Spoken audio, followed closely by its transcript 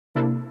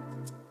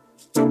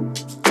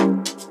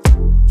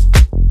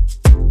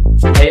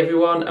Hey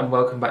everyone, and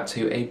welcome back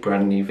to a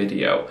brand new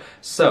video.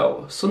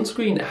 So,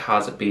 sunscreen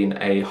has been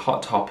a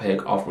hot topic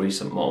of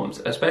recent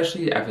months,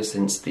 especially ever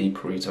since the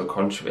Pareto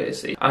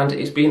controversy, and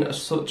it's been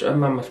such a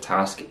mammoth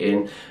task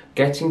in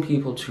getting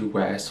people to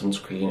wear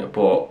sunscreen,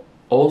 but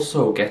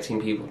also getting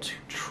people to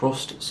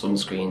trust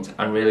sunscreens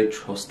and really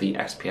trust the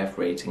SPF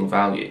rating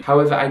value.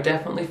 However, I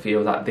definitely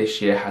feel that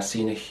this year has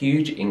seen a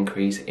huge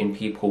increase in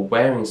people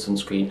wearing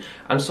sunscreen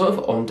and sort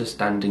of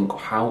understanding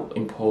how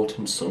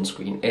important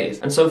sunscreen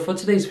is. And so for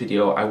today's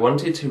video, I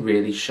wanted to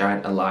really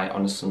shine a light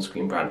on a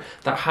sunscreen brand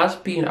that has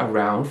been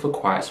around for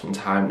quite some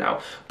time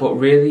now, but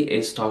really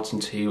is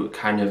starting to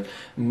kind of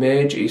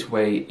merge its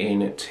way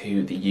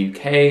into the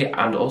UK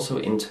and also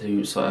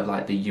into sort of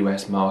like the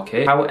US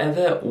market.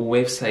 However,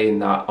 with saying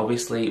that,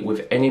 obviously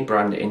with any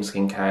brand in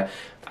skincare,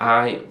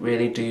 I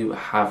really do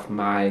have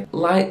my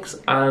likes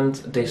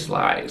and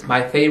dislikes,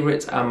 my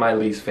favourites and my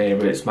least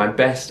favourites, my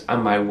best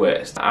and my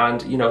worst,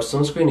 and you know,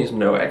 sunscreen is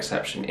no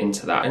exception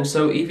into that. And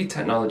so Evy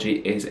Technology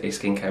is a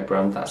skincare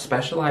brand that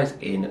specialises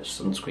in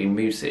sunscreen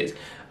mousses.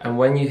 And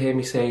when you hear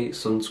me say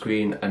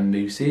sunscreen and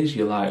mousses,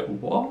 you're like,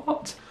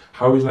 what?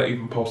 How is that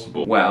even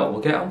possible? Well,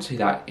 we'll get onto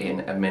that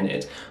in a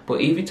minute,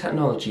 but Evy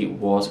Technology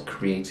was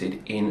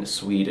created in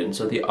Sweden,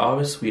 so they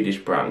are a Swedish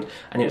brand,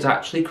 and it was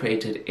actually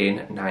created in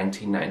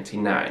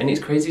 1999. And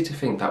it's crazy to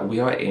think that we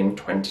are in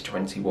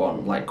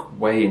 2021, like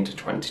way into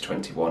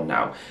 2021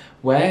 now.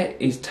 Where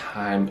is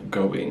time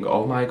going?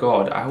 Oh my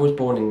god, I was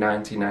born in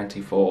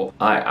 1994.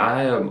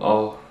 I am,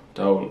 oh,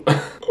 don't.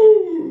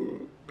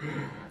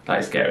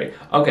 That is scary.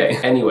 Okay,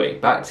 anyway,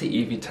 back to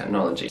Evy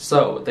Technology.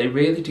 So, they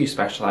really do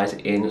specialise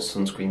in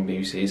sunscreen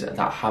mousses that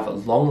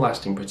have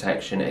long-lasting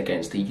protection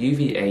against the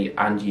UVA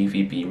and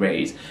UVB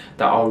rays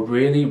that are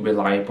really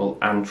reliable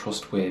and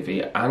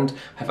trustworthy and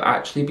have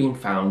actually been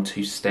found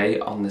to stay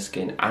on the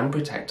skin and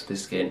protect the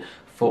skin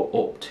for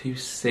up to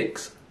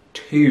 6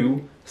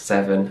 to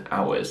 7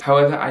 hours.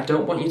 However, I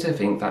don't want you to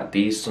think that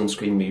these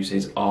sunscreen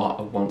mousses are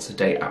a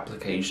once-a-day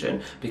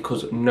application,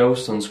 because no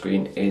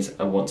sunscreen is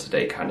a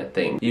once-a-day kind of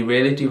thing. You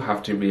really do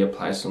have to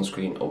reapply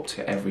sunscreen up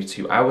to every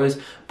 2 hours,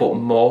 but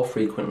more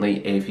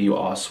frequently if you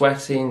are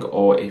sweating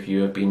or if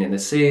you have been in the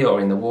sea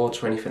or in the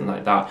water or anything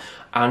like that,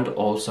 and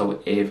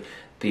also if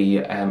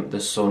the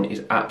sun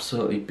is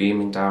absolutely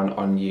beaming down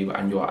on you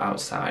and you're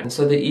outside. And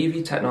so the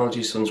Evy Technology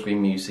sunscreen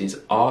mousses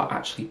are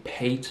actually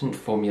patent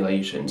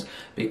formulations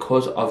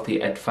because of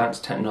the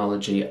advanced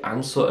technology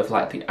and sort of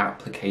like the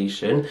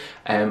application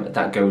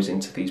that goes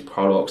into these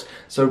products.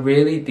 So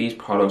really these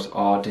products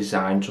are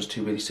designed just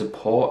to really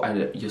support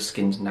your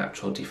skin's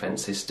natural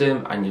defense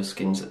system and your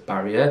skin's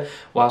barrier,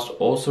 whilst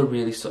also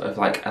really sort of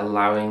like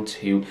allowing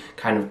to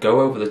kind of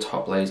go over the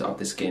top layers of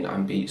the skin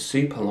and be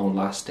super long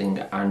lasting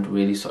and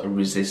really sort of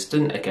resistant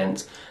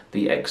against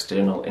the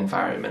external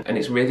environment. And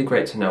it's really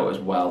great to know as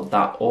well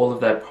that all of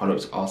their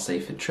products are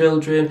safe for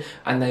children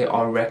and they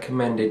are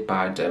recommended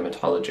by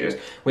dermatologists,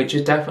 which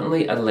is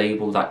definitely a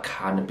label that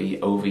can be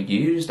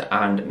overused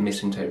and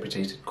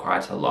misinterpreted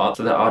quite a lot.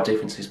 So there are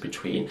differences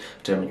between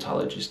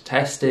dermatologist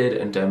tested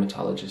and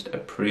dermatologist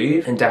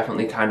approved, and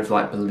definitely kind of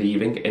like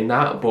believing in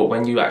that. But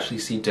when you actually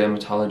see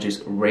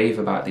dermatologists rave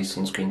about these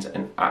sunscreens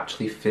and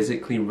actually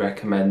physically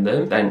recommend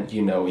them, then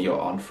you know you're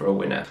on for a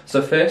winner.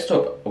 So first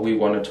up, we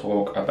want to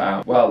talk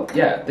about, well,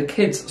 yeah, the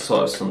kids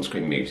sort of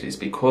sunscreen mousses,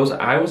 because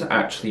I was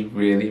actually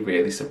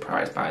really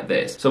surprised by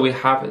this. So we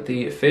have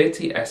the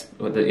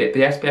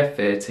SPF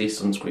 30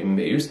 sunscreen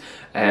mousse,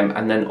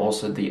 and then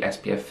also the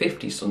SPF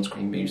 50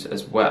 sunscreen mousse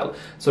as well.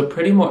 So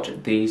pretty much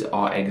these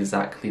are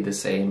exactly the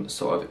same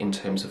sort of in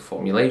terms of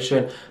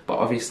formulation, but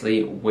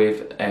obviously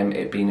with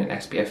it being an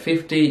SPF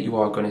 50, you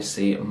are going to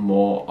see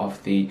more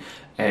of the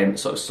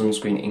sort of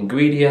sunscreen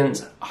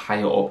ingredients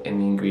higher up in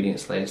the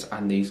ingredients list,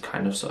 and these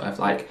kind of sort of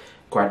like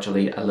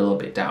gradually a little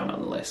bit down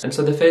on the list. And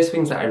so the first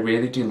things that I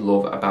really do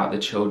love about the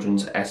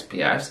children's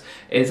SPFs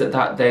is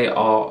that they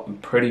are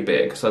pretty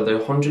big. So they're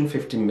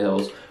 150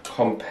 mils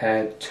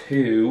compared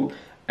to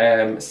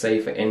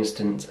say for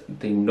instance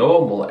the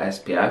normal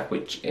SPF,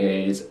 which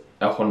is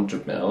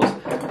 100 mils,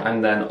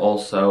 and then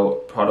also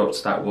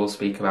products that we'll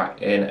speak about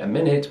in a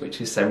minute,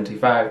 which is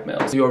 75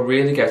 mils. So you're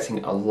really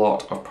getting a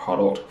lot of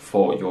product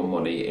for your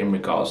money in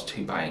regards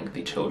to buying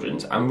the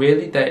children's, and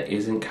really there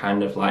isn't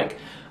kind of like,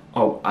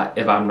 oh,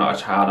 if I'm not a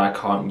child, I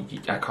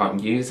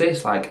can't use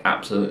this. Like,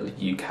 absolutely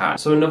you can.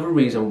 So another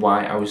reason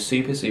why I was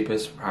super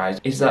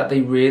surprised is that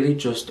they really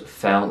just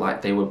felt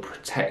like they were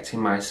protecting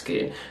my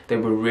skin. They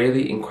were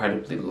really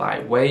incredibly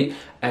lightweight.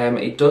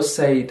 It does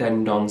say they're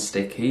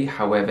non-sticky,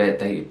 however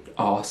they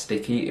are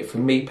sticky. For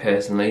me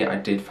personally, I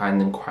did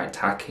find them quite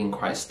tacky and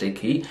quite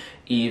sticky,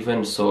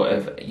 even sort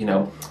of, you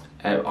know,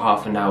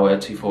 half an hour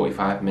to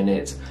 45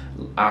 minutes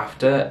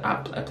after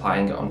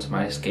applying it onto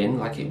my skin,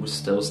 like it was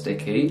still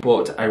sticky.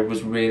 But I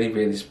was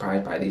really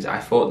surprised by these. I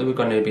thought they were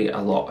going to be a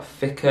lot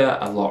thicker,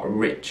 a lot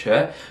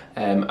richer,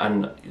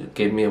 and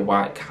give me a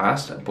white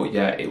cast, but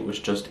yeah, it was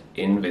just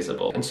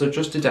invisible. And so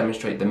just to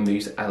demonstrate the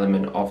mousse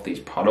element of these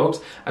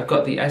products, I've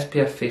got the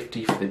SPF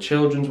 50 for the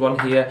children's one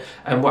here,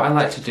 and what I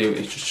like to do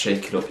is just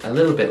shake it up a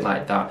little bit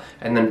like that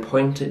and then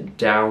point it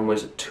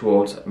downwards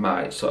towards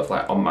my, sort of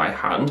like on my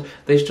hand.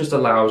 This just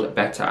allows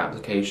better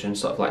application,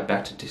 sort of like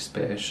better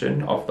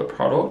dispersion of the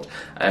product.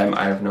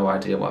 I have no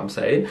idea what I'm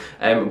saying,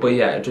 but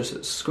yeah,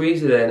 just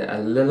squeeze it in a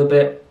little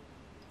bit,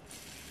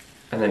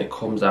 and then it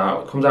comes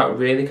out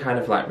really kind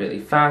of like really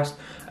fast,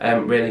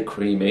 really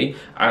creamy.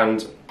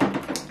 And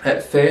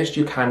at first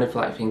you're kind of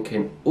like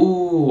thinking,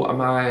 ooh,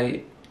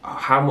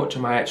 how much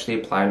am I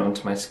actually applying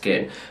onto my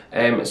skin?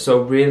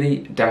 So really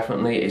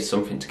definitely is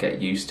something to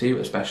get used to,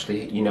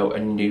 especially, you know, a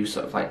new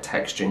sort of like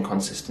texture and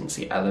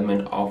consistency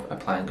element of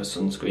applying a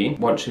sunscreen.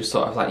 Once you've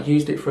sort of like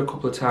used it for a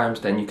couple of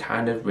times, then you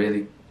kind of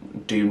really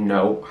do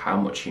know how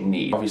much you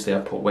need. Obviously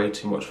I put way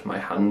too much for my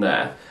hand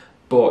there,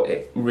 but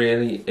it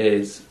really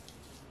is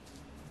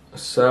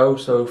so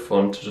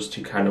fun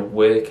to kind of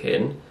work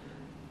in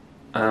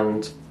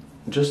and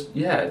just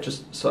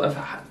sort of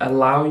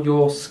allow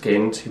your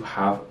skin to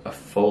have a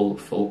full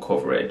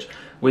coverage.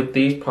 With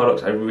these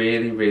products I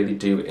really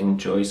do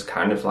enjoy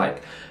kind of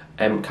like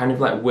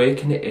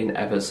working it in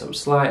ever so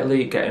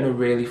slightly, getting a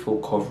really full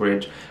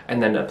coverage,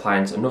 and then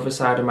applying to another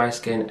side of my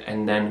skin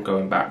and then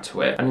going back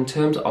to it. And in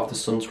terms of the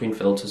sunscreen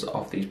filters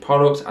of these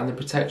products and the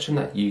protection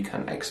that you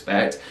can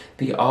expect,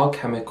 there are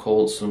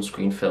chemical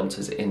sunscreen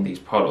filters in these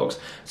products.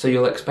 So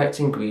you'll expect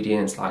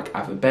ingredients like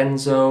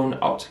avobenzone,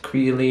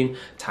 octocrylene,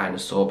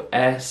 tinosorb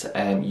S,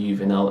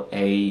 uvinol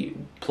A+,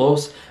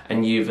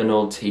 and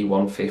uvinol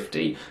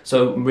T150.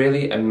 So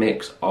really a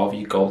mix of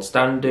your gold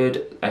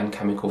standard and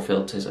chemical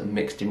filters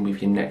mixed in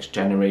with your next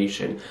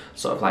generation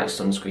sort of like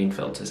sunscreen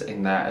filters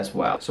in there as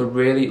well. So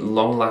really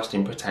long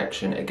lasting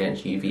protection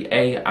against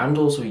UVA and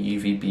also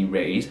UVB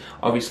rays.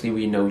 Obviously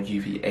we know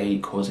UVA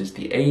causes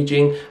the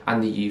aging,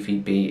 and the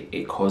UVB,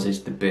 it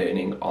causes the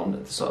burning on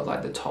the sort of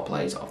like the top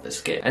layers of the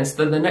skin. And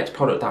so the next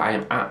product that I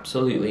am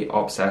absolutely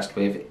obsessed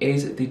with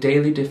is the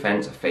Daily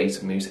Defense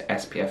Face Mousse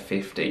SPF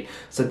 50.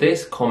 So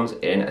this comes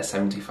in a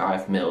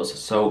 75 mils,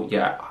 so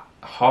yeah,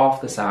 half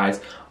the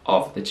size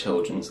of the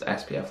children's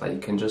SPF. Like you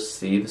can just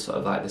see the sort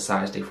of like the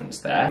size difference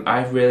there.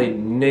 I've really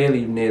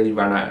nearly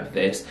ran out of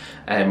this,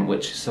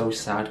 which is so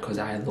sad because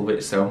I love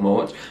it so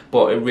much,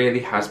 but it really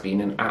has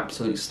been an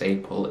absolute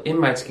staple in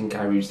my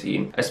skincare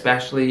routine,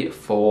 especially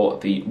for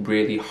the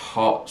really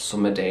hot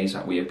summer days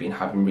that we have been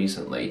having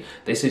recently.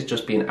 This has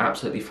just been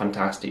absolutely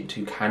fantastic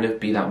to kind of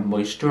be that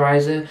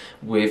moisturizer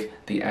with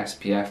the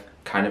SPF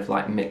kind of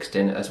like mixed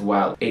in as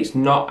well. It's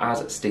not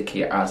as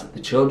sticky as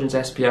the children's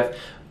SPF,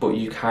 but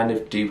you kind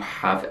of do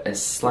have a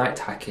slight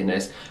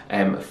tackiness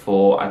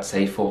for, I'd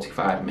say,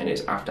 45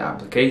 minutes after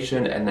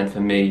application, and then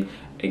for me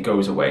it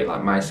goes away.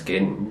 Like my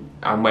skin,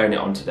 I'm wearing it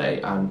on today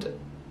and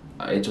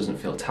it doesn't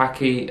feel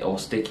tacky or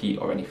sticky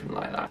or anything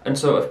like that. And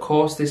so of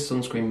course this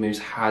sunscreen mousse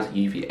has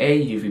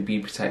UVA,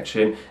 UVB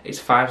protection, it's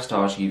 5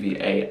 stars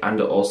UVA, and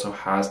it also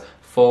has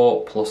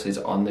 4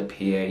 pluses on the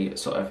PA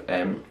sort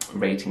of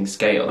rating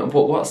scale.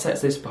 But what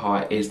sets this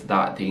apart is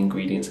that the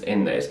ingredients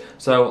in this.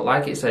 So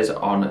like it says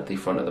on the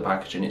front of the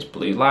packaging, it's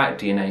blue light,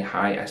 DNA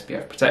high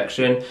SPF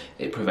protection,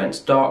 it prevents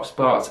dark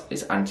spots,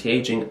 it's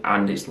anti-aging,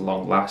 and it's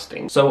long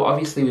lasting. So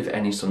obviously with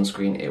any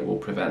sunscreen it will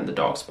prevent the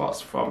dark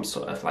spots from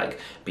sort of like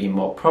being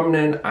more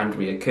prominent and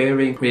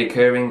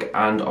reoccurring,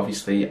 and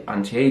obviously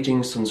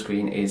anti-aging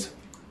sunscreen is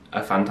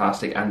a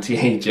fantastic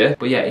anti-ager.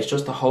 But yeah, it's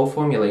just the whole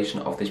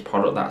formulation of this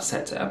product that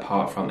sets it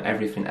apart from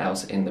everything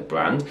else in the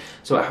brand.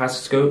 So it has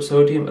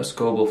sodium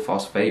ascorbyl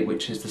phosphate,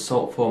 which is the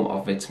salt form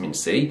of vitamin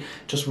C,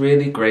 just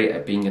really great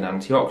at being an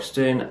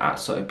antioxidant, at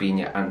sort of being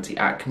your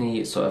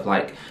anti-acne sort of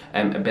like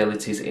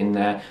abilities in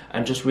there,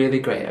 and just really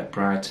great at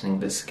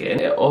brightening the skin.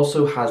 It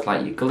also has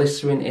like your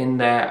glycerin in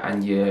there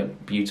and your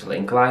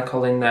butylene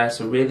glycol in there,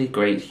 so really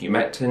great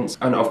humectants,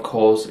 and of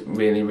course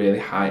really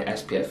high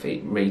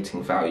SPF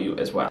rating value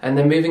as well. And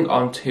then moving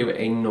on to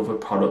another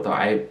product that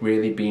I've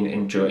really been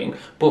enjoying,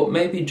 but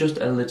maybe just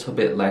a little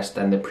bit less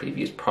than the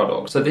previous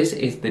product. So this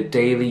is the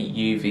Daily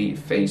UV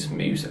Face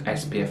Mousse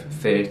SPF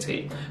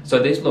 30. So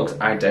this looks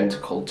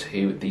identical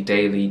to the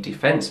Daily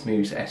Defense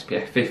Mousse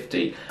SPF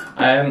 50.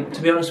 To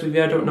be honest with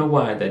you, I don't know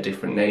why they're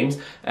different names.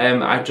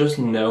 I just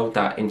know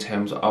that in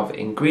terms of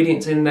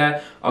ingredients in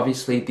there,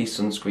 obviously the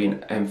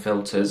sunscreen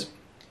filters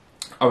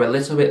are a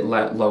little bit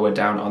lower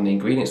down on the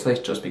ingredients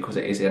list just because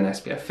it is an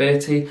SPF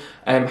 30.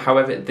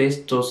 However, this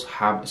does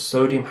have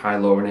sodium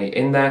hyaluronate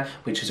in there,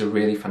 which is a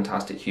really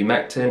fantastic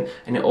humectant,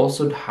 and it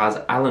also has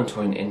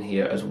allantoin in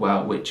here as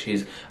well, which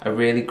is a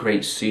really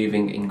great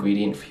soothing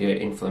ingredient for your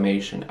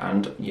inflammation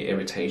and your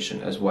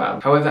irritation as well.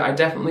 However, I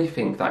definitely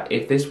think that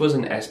if this was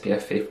an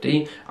SPF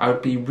 50, I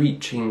would be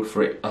reaching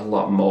for it a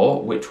lot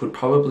more, which would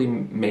probably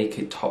make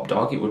it top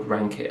dog. It would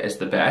rank it as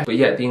the best. But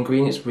yeah, the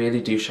ingredients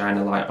really do shine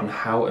a light on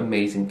how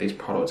amazing this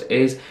product product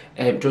is.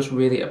 It just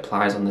really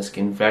applies on the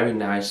skin very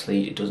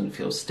nicely. It doesn't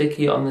feel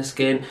sticky on the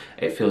skin.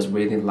 It feels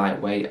really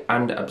lightweight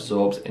and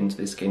absorbs into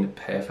the skin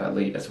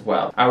perfectly as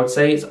well. I would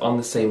say it's on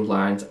the same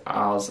lines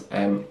as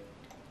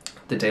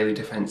the Daily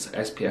Defense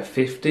SPF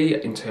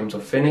 50 in terms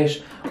of finish,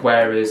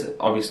 whereas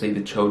obviously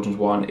the children's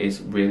one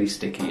is really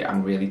sticky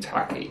and really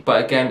tacky.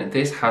 But again,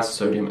 this has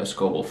sodium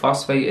ascorbyl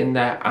phosphate in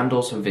there and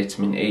also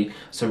vitamin E,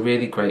 so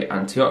really great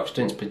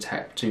antioxidants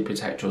to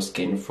protect your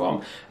skin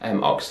from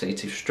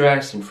oxidative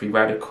stress and free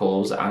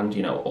radicals and,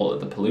 you know, all of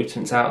the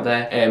pollutants out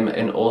there.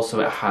 And also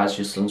it has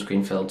your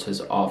sunscreen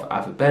filters of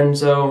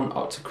avobenzone,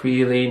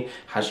 octocrylene,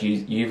 has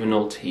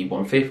uvinol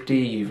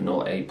T150,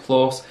 uvinol A+,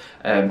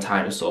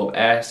 Tinosorb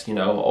S, you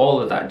know,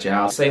 all of that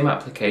jazz. Same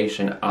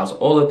application as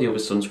all of the other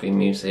sunscreen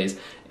mousses,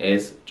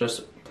 is just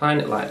applying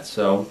it like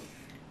so.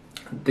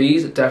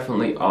 These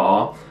definitely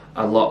are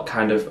a lot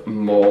kind of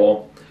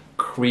more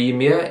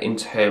creamier in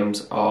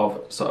terms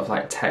of sort of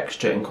like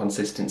texture and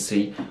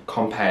consistency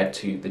compared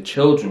to the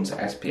children's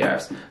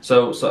SPFs.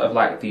 So sort of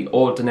like the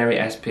ordinary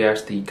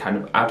SPFs, the kind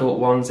of adult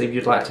ones if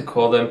you'd like to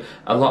call them,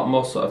 a lot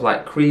more sort of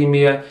like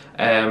creamier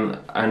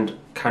and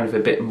kind of a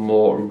bit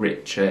more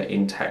richer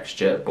in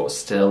texture, but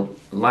still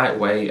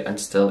lightweight and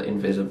still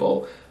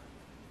invisible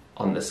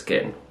on the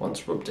skin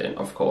once rubbed in,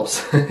 of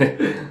course.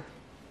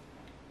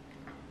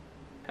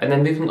 And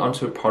then moving on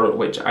to a product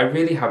which I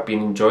really have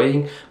been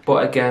enjoying,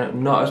 but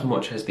again, not as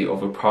much as the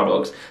other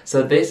products.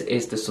 So this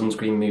is the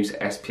Sunscreen Mousse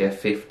SPF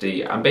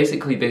 50, and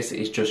basically this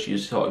is just your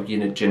sort of, you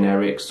know,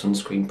 generic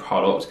sunscreen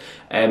product,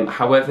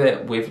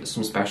 however with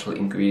some special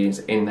ingredients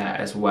in there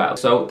as well.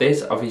 So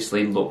this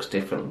obviously looks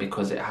different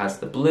because it has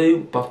the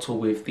blue bottle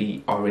with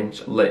the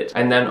orange lid,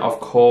 and then of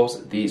course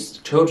the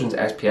children's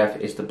SPF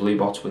is the blue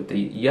bottle with the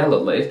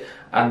yellow lid.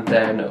 And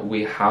then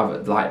we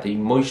have like the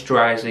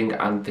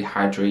moisturising and the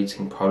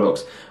hydrating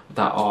products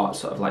that are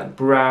sort of like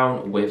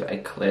brown with a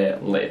clear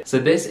lid. So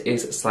this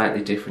is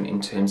slightly different in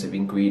terms of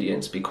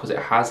ingredients because it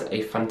has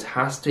a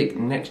fantastic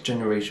next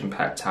generation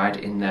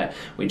peptide in there,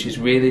 which is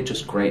really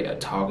just great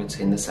at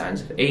targeting the signs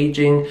of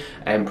aging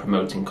and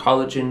promoting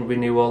collagen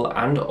renewal,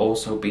 and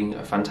also being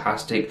a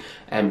fantastic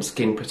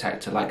skin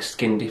protector, like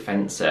skin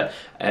defensor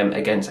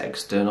against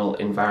external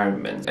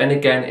environments. And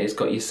again, it's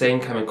got your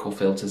same chemical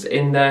filters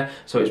in there,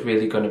 so it's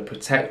really going to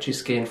protect your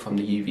skin from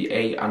the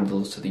UVA and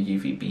also the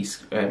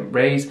UVB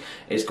rays.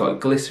 It's got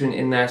glycerin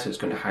in there, so it's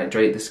going to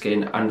hydrate the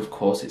skin, and of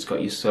course it's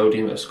got your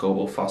sodium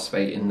ascorbyl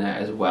phosphate in there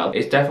as well.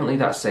 It's definitely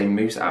that same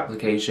mousse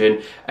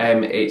application.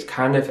 It's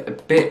kind of a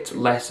bit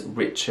less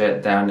richer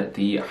than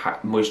the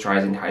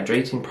moisturising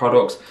hydrating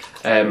products,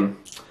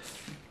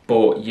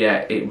 but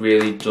yeah, it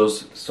really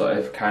does sort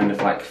of kind of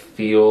like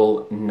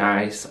feel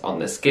nice on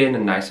the skin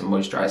and nice and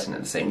moisturising at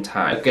the same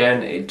time.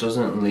 Again, it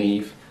doesn't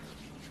leave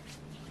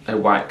a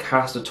white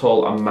cast at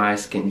all on my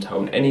skin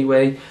tone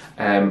anyway,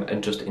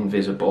 and just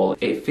invisible.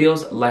 It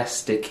feels less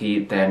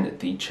sticky than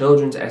the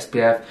children's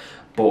SPF,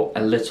 but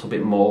a little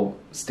bit more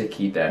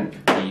sticky than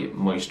the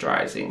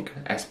moisturising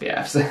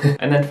SPFs.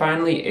 And then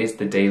finally is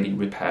the Daily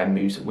Repair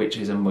Mousse, which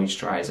is a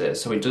moisturiser.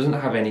 So it doesn't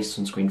have any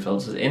sunscreen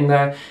filters in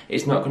there.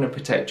 It's not going to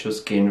protect your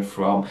skin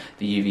from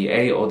the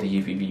UVA or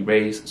the UVB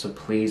rays, so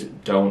please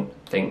don't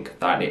think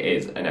that it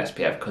is an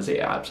SPF, because it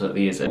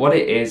absolutely isn't. What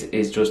it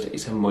is just,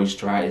 it's a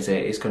moisturiser.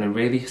 It's going to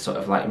really sort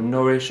of like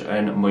nourish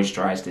and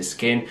moisturise the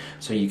skin,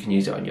 so you can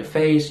use it on your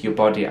face, your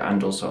body,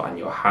 and also on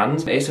your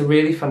hands. It's a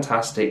really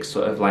fantastic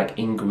sort of like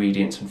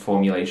ingredients and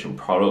formulation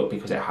product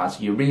because it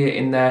has urea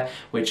in there,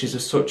 which is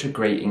such a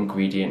great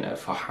ingredient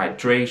for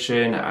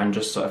hydration and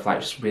just sort of like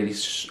just really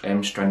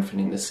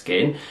strengthening the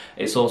skin.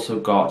 It's also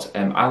got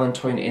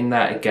allantoin in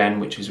there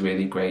again, which is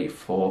really great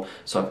for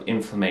sort of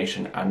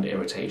inflammation and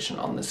irritation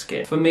on the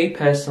skin. For me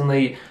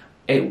personally,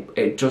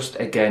 it just,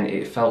 again,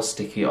 it felt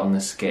sticky on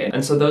the skin.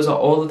 And so those are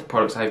all of the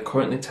products I've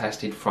currently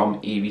tested from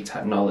Evy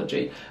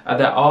Technology.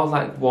 There are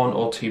like 1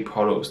 or 2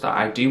 products that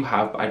I do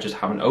have, but I just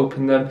haven't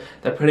opened them.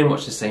 They're pretty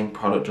much the same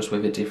product, just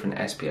with a different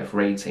SPF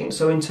rating.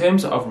 So in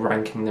terms of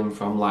ranking them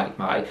from like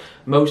my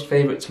most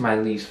favourite to my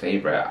least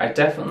favourite, I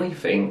definitely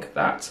think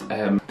that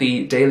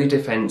the Daily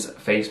Defense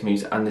Face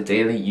Mousse and the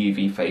Daily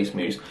UV Face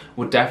Mousse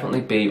would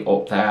definitely be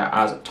up there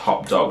as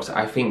top dogs.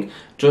 I think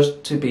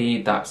just to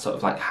be that sort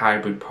of like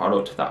hybrid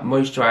product, that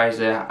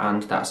moisturiser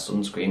and that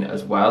sunscreen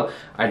as well,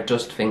 I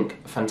just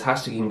think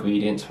fantastic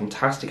ingredients,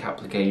 fantastic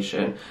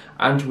application,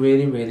 and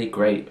really, really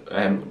great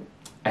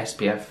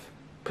SPF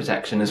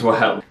protection as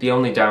well. The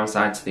only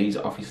downside to these,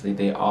 obviously,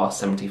 they are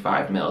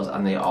 75ml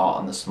and they are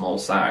on the small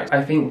side.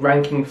 I think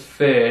ranking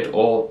third,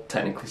 or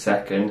technically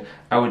second,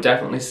 I would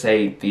definitely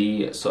say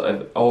the sort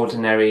of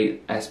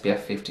ordinary SPF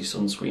 50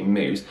 sunscreen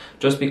mousse,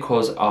 just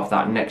because of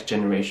that next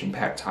generation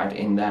peptide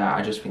in there.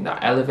 I just think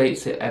that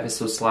elevates it ever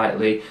so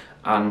slightly,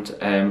 and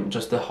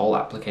just the whole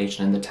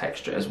application and the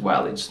texture as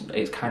well.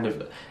 It's kind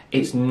of,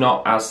 it's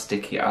not as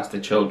sticky as the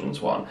children's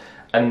one.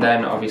 And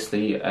then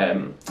obviously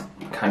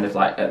kind of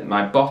like at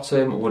my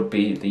bottom would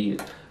be the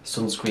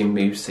sunscreen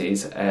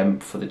mousses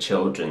for the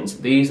children's.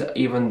 These,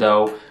 even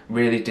though,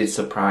 really did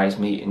surprise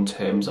me in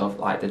terms of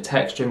like the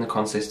texture and the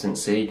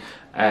consistency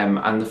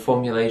and the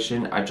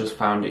formulation. I just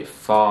found it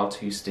far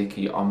too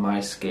sticky on my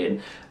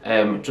skin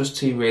just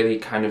to really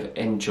kind of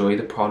enjoy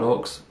the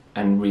products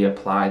and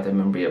reapply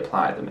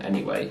them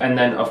anyway. And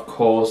then of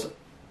course,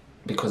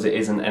 because it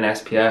isn't an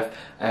SPF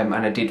and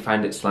I did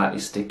find it slightly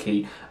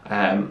sticky,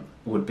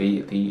 would be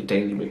the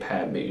Daily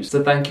Repair Mousse.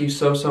 So thank you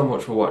so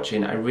much for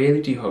watching. I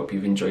really do hope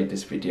you've enjoyed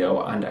this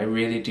video, and I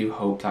really do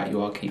hope that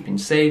you are keeping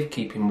safe,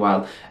 keeping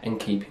well, and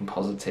keeping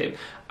positive.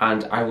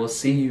 And I will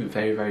see you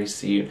very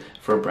soon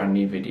for a brand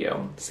new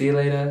video. See you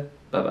later.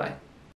 Bye bye.